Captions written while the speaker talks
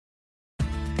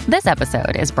This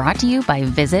episode is brought to you by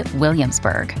Visit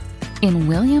Williamsburg. In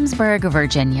Williamsburg,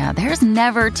 Virginia, there's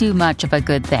never too much of a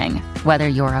good thing. Whether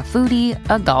you're a foodie,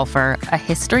 a golfer, a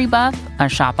history buff, a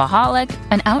shopaholic,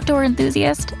 an outdoor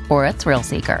enthusiast, or a thrill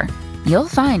seeker, you'll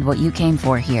find what you came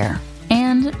for here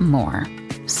and more.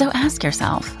 So ask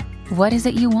yourself, what is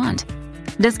it you want?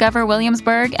 Discover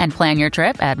Williamsburg and plan your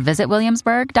trip at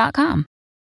visitwilliamsburg.com.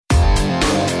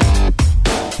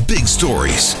 Big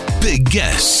stories, big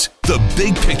guests, the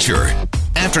big picture.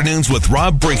 Afternoons with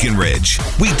Rob Breckenridge.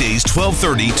 Weekdays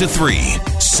 12:30 to 3,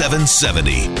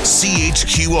 770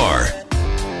 CHQR.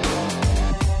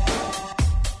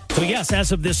 So yes,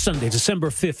 as of this Sunday, December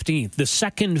 15th, the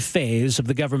second phase of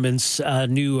the government's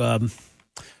new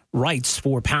rights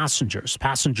for passengers,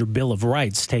 Passenger Bill of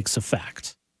Rights, takes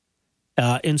effect.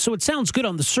 And so it sounds good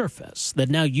on the surface that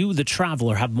now you, the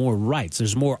traveler, have more rights.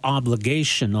 There's more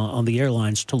obligation on the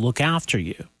airlines to look after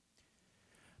you.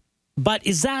 But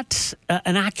is that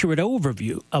an accurate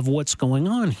overview of what's going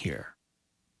on here?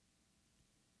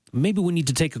 Maybe we need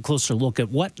to take a closer look at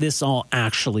what this all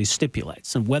actually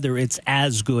stipulates and whether it's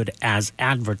as good as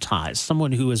advertised.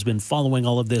 Someone who has been following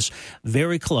all of this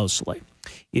very closely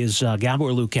is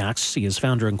Gabor Lukács. He is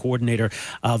founder and coordinator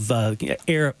of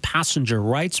Air Passenger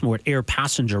Rights, more at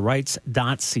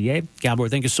airpassengerrights.ca. Gabor,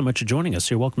 thank you so much for joining us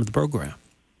here. Welcome to the program.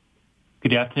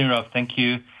 Good afternoon, Rob. Thank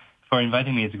you for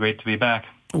inviting me. It's great to be back.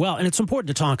 Well, and it's important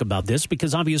to talk about this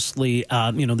because obviously,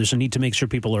 there's a need to make sure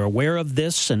people are aware of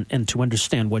this and to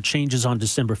understand what changes on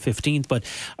December 15th. But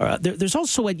there's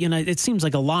also, it seems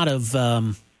like a lot of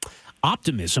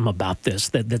optimism about this,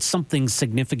 that something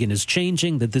significant is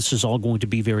changing, that this is all going to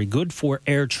be very good for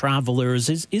air travelers.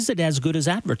 Is it as good as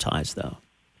advertised, though?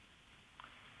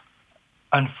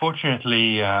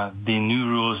 Unfortunately, the new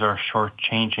rules are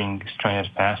shortchanging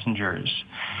stranded passengers.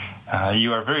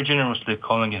 You are very generously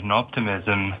calling it an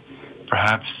optimism.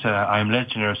 Perhaps I'm less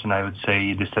generous, and I would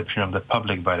say deception of the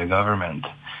public by the government.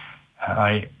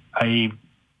 I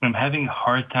am having a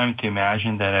hard time to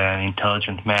imagine that an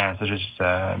intelligent man, such as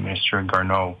Minister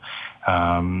Garneau,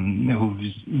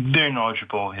 who's very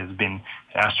knowledgeable, has been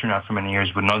an astronaut for many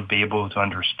years, would not be able to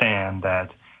understand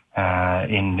that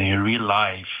in the real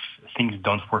life, things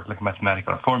don't work like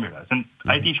mathematical formulas. And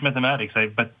I teach mathematics,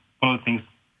 but one of the things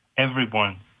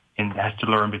everyone has to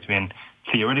learn between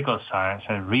theoretical science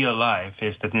and real life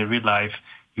is that in real life,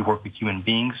 you work with human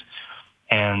beings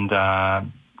and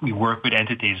we work with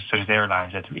entities such as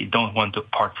airlines that really don't want to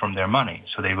part from their money,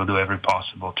 so they will do every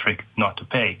possible trick not to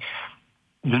pay.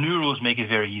 The new rules make it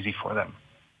very easy for them.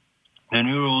 The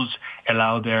new rules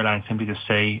allow the airline simply to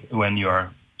say when you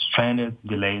are stranded,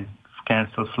 delayed,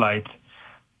 canceled flight,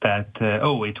 that,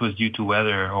 it was due to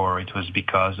weather or it was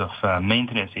because of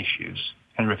maintenance issues,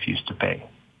 and refuse to pay.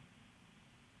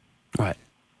 Right.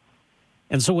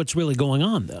 And so what's really going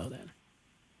on, though, then?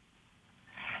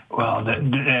 Well,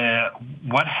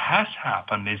 what has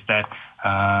happened is that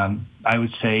I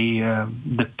would say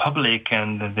the public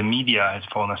and the media has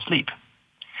fallen asleep.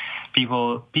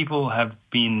 People have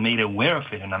been made aware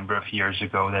of it a number of years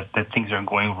ago that things are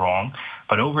going wrong.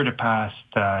 But over the past,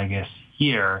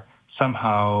 year,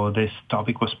 somehow this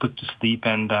topic was put to sleep,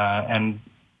 and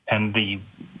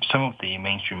some of the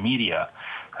mainstream media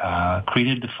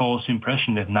created the false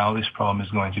impression that now this problem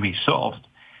is going to be solved.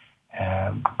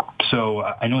 So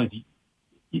I know that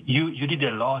you did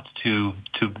a lot to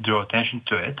draw attention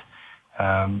to it,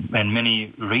 and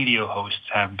many radio hosts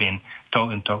have been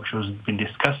talk shows have been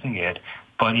discussing it.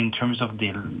 But in terms of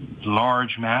the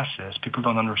large masses, people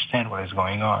don't understand what is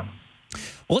going on.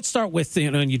 Well, let's start with,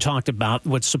 and you talked about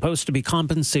what's supposed to be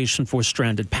compensation for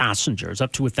stranded passengers,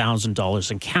 up to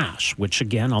 $1,000 in cash, which,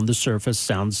 again, on the surface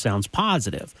sounds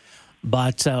positive.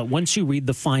 But once you read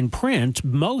the fine print,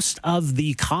 most of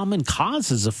the common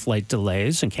causes of flight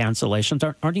delays and cancellations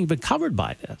aren't even covered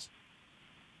by this.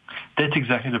 That's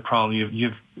exactly the problem.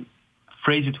 You've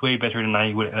phrased it way better than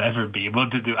I would ever be able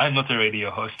to do. I'm not a radio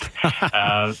host.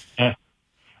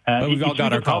 But we've all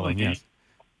got our calling, yes.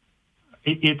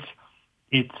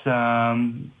 It's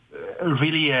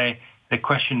really a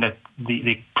question that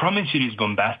they promise you this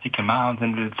bombastic amount,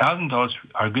 and the $1,000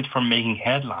 are good for making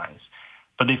headlines,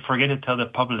 but they forget to tell the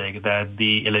public that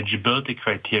the eligibility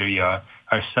criteria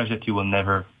are such that you will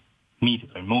never meet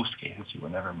it. In most cases, you will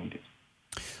never meet it.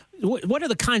 What are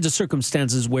the kinds of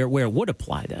circumstances where it would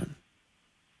apply then?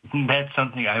 That's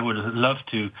something I would love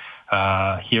to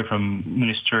hear from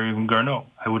Minister Garneau.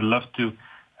 I would love to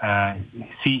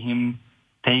see him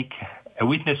take a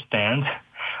witness stand,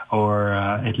 or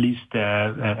at least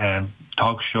a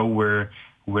talk show where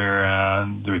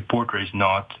the reporter is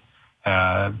not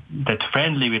that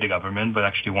friendly with the government, but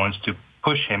actually wants to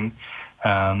push him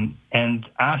and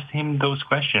ask him those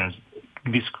questions.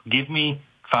 Give me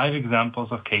 5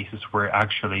 examples of cases where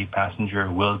actually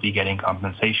passenger will be getting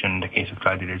compensation in the case of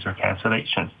flight delays or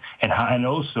cancellations. And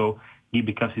also, he,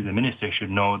 because he's a minister, should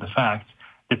know the fact,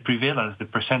 the prevalence, the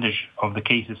percentage of the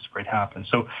cases where it happens.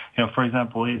 So, for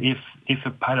example, if a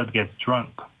pilot gets drunk,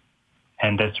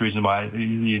 and that's the reason why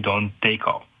you don't take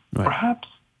off, right, perhaps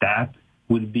that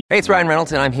would be... Hey, it's Ryan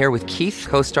Reynolds, and I'm here with Keith,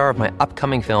 co-star of my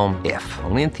upcoming film, If,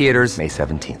 only in theaters May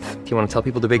 17th. Do you want to tell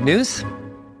people the big news?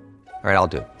 All right, I'll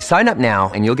do it. Sign up now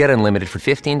and you'll get unlimited for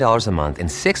 $15 a month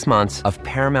and 6 months of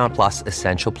Paramount Plus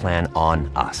Essential Plan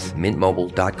on us.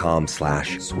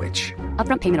 MintMobile.com/switch.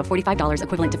 Upfront payment of $45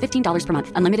 equivalent to $15 per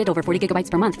month. Unlimited over 40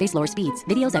 gigabytes per month. Face lower speeds.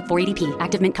 Videos at 480p.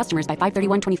 Active Mint customers by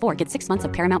 531.24 get 6 months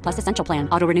of Paramount Plus Essential Plan.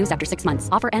 Auto renews after 6 months.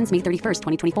 Offer ends May 31st,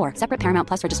 2024. Separate Paramount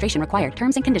Plus registration required.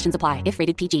 Terms and conditions apply if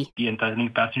rated PG. The entitling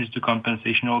passengers to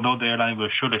compensation, although the airline will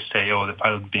surely say, the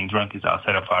pilot being drunk is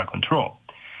outside of our control.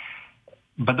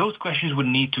 But those questions would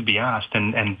need to be asked,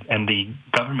 and the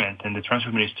government and the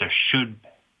transport minister should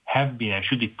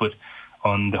be put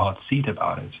on the hot seat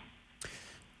about it.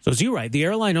 So as you write, the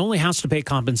airline only has to pay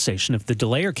compensation if the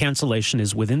delay or cancellation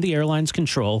is within the airline's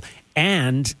control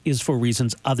and is for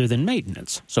reasons other than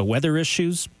maintenance. So weather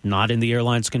issues, not in the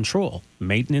airline's control.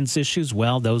 Maintenance issues,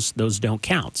 well, those don't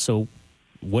count. So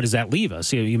what does that leave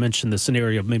us? You mentioned the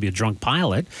scenario of maybe a drunk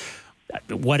pilot.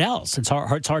 What else? It's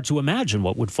hard to imagine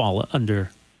what would fall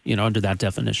under that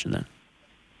definition then.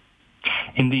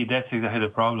 Indeed, that's exactly the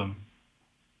problem.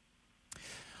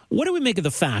 What do we make of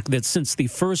the fact that since the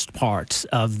first part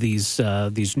of these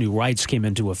new rights came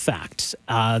into effect,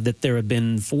 that there have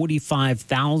been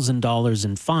 $45,000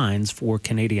 in fines for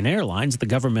Canadian Airlines? The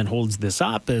government holds this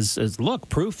up as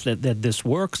proof that this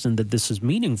works and that this is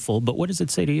meaningful. But what does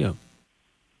it say to you?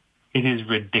 It is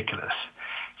ridiculous.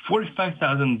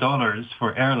 $45,000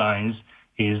 for airlines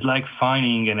is like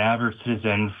fining an average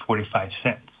citizen 45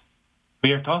 cents.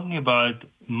 We are talking about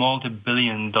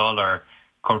multi-billion-dollar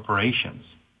corporations.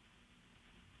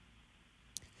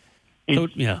 I'm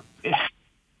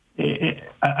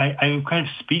kind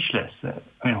of speechless. I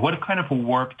mean, what kind of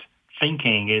warped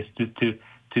thinking is to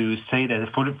say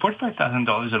that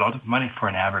 $45,000 is a lot of money for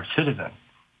an average citizen,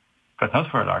 but not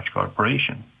for a large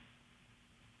corporation?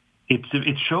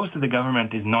 It shows that the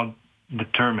government is not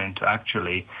determined to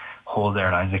actually hold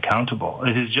airlines accountable.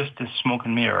 It is just a smoke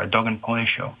and mirror, a dog and pony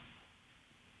show.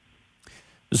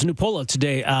 There's a new poll out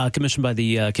today commissioned by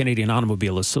the Canadian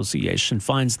Automobile Association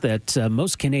finds that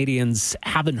most Canadians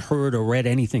haven't heard or read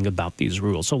anything about these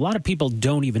rules. So a lot of people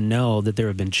don't even know that there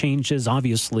have been changes.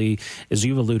 Obviously, as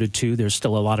you've alluded to, there's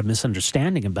still a lot of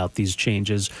misunderstanding about these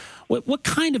changes. What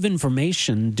kind of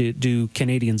information do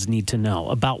Canadians need to know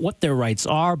about what their rights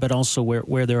are, but also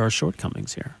where there are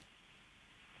shortcomings here?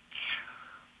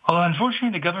 Well,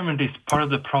 unfortunately, the government is part of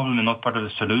the problem and not part of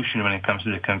the solution when it comes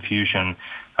to the confusion.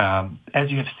 As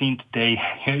you have seen today,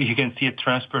 you can see a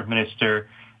transport minister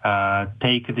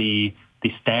take the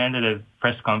stand at a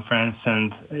press conference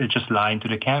and just lie into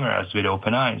the cameras with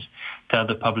open eyes, tell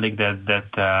the public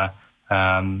that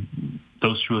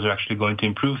those rules are actually going to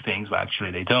improve things. Well,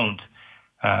 actually, they don't.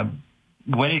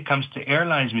 When it comes to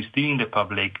airlines misleading the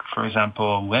public, for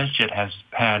example, WestJet has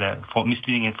had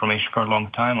misleading information for a long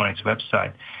time on its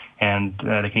website, and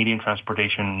the Canadian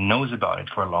Transportation knows about it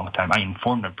for a long time. I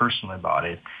informed them personally about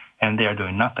it, and they are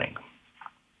doing nothing.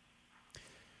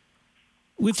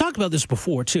 We've talked about this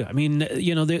before, too. I mean,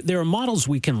 there are models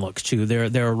we can look to.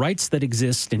 There are rights that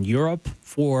exist in Europe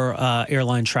for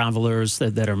airline travelers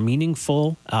that are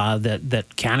meaningful, that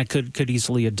Canada could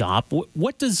easily adopt. What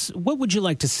would you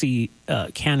like to see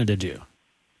Canada do?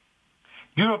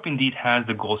 Europe indeed has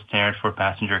the gold standard for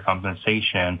passenger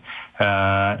compensation.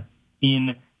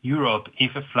 In Europe,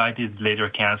 if a flight is later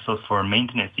canceled for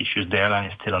maintenance issues, the airline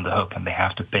is still on the hook and they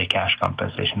have to pay cash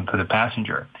compensation to the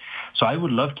passenger. So I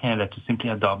would love Canada to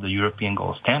simply adopt the European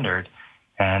gold standard.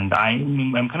 And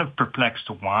I'm kind of perplexed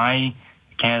why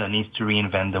Canada needs to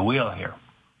reinvent the wheel here.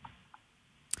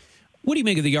 What do you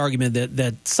make of the argument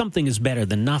that something is better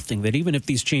than nothing, that even if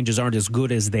these changes aren't as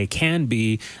good as they can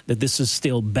be, that this is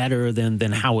still better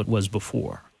than how it was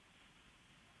before?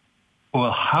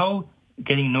 Well, how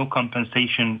getting no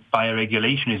compensation by a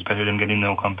regulation is better than getting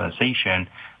no compensation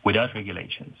without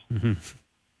regulations? Mm-hmm.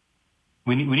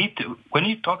 We need to, when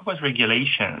you talk about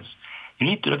regulations, you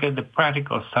need to look at the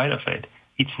practical side of it.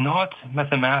 It's not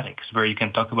mathematics where you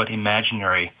can talk about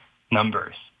imaginary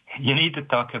numbers. You need to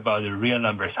talk about the real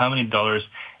numbers, how many dollars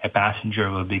a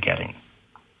passenger will be getting.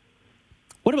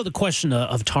 What about the question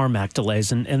of tarmac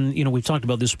delays? And you know, we've talked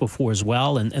about this before as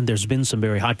well, and there's been some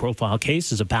very high-profile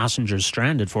cases of passengers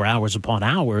stranded for hours upon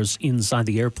hours inside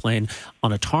the airplane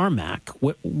on a tarmac.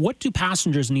 What do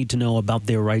passengers need to know about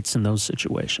their rights in those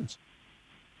situations?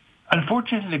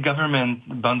 Unfortunately, the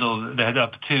government bundled that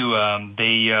up to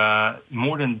they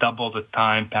more than double the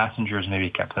time passengers may be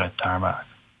kept on a tarmac,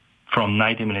 from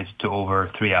 90 minutes to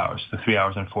over 3 hours, so 3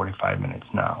 hours and 45 minutes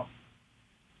now.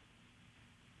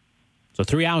 So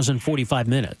 3 hours and 45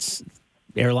 minutes.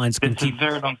 Airlines can keep... It's a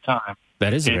very long time.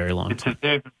 That is a very long time.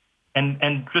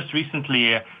 And just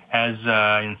recently, as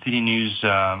in City News,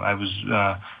 I was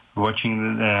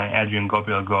watching Adrian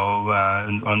Gabriel go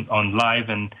on live,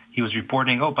 and he was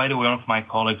reporting, oh, by the way, one of my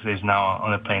colleagues is now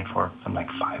on a plane for something like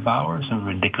 5 hours, a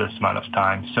ridiculous amount of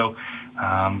time. So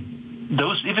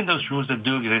even those rules that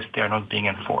do exist, they are not being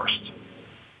enforced.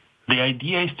 The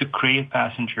idea is to create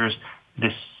passengers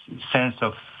this sense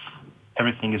of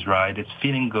everything is right, it's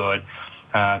feeling good,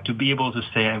 to be able to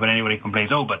say when anybody complains,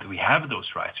 oh, but we have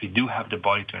those rights, we do have the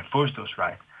body to enforce those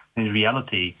rights. In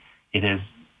reality, it is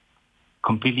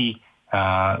completely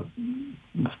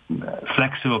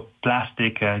flexible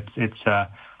plastic.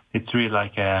 It's really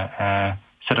like a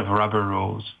set of rubber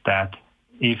rules that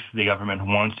if the government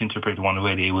wants to interpret one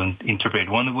way, they will interpret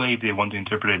one way. If they want to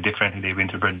interpret it differently, they will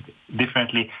interpret it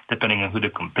differently, depending on who the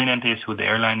complainant is, who the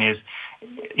airline is.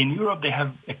 In Europe, they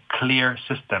have a clear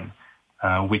system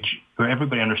where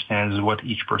everybody understands what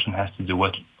each person has to do,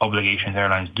 what obligations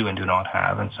airlines do and do not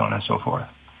have, and so on and so forth.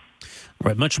 All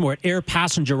right, much more at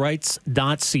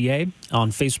airpassengerrights.ca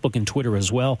on Facebook and Twitter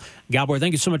as well. Gabor,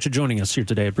 thank you so much for joining us here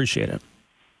today. I appreciate it.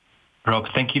 Rob,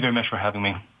 thank you very much for having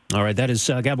me. All right, that is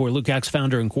Gabor Lukacs,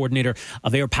 founder and coordinator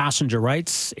of Air Passenger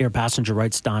Rights,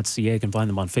 airpassengerrights.ca. You can find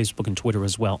them on Facebook and Twitter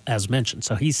as well, as mentioned.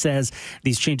 So he says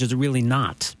these changes are really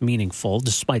not meaningful,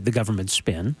 despite the government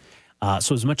spin.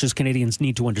 So as much as Canadians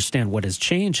need to understand what has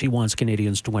changed, he wants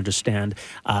Canadians to understand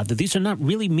that these are not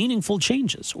really meaningful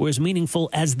changes, or as meaningful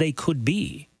as they could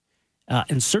be.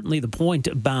 And certainly the point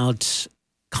about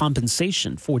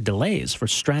compensation for delays for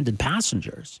stranded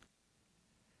passengers,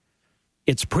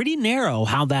 it's pretty narrow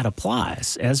how that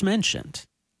applies. As mentioned,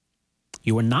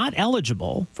 you are not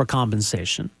eligible for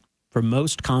compensation for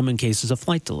most common cases of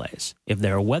flight delays. If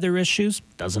there are weather issues,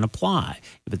 doesn't apply.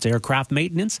 If it's aircraft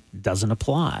maintenance, doesn't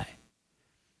apply.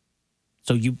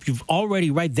 So you've already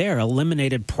right there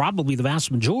eliminated probably the vast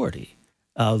majority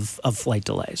of flight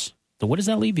delays. So what does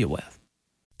that leave you with?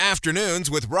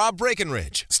 Afternoons with Rob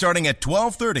Breckenridge, starting at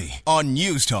 12:30 on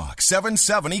News Talk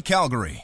 770 Calgary.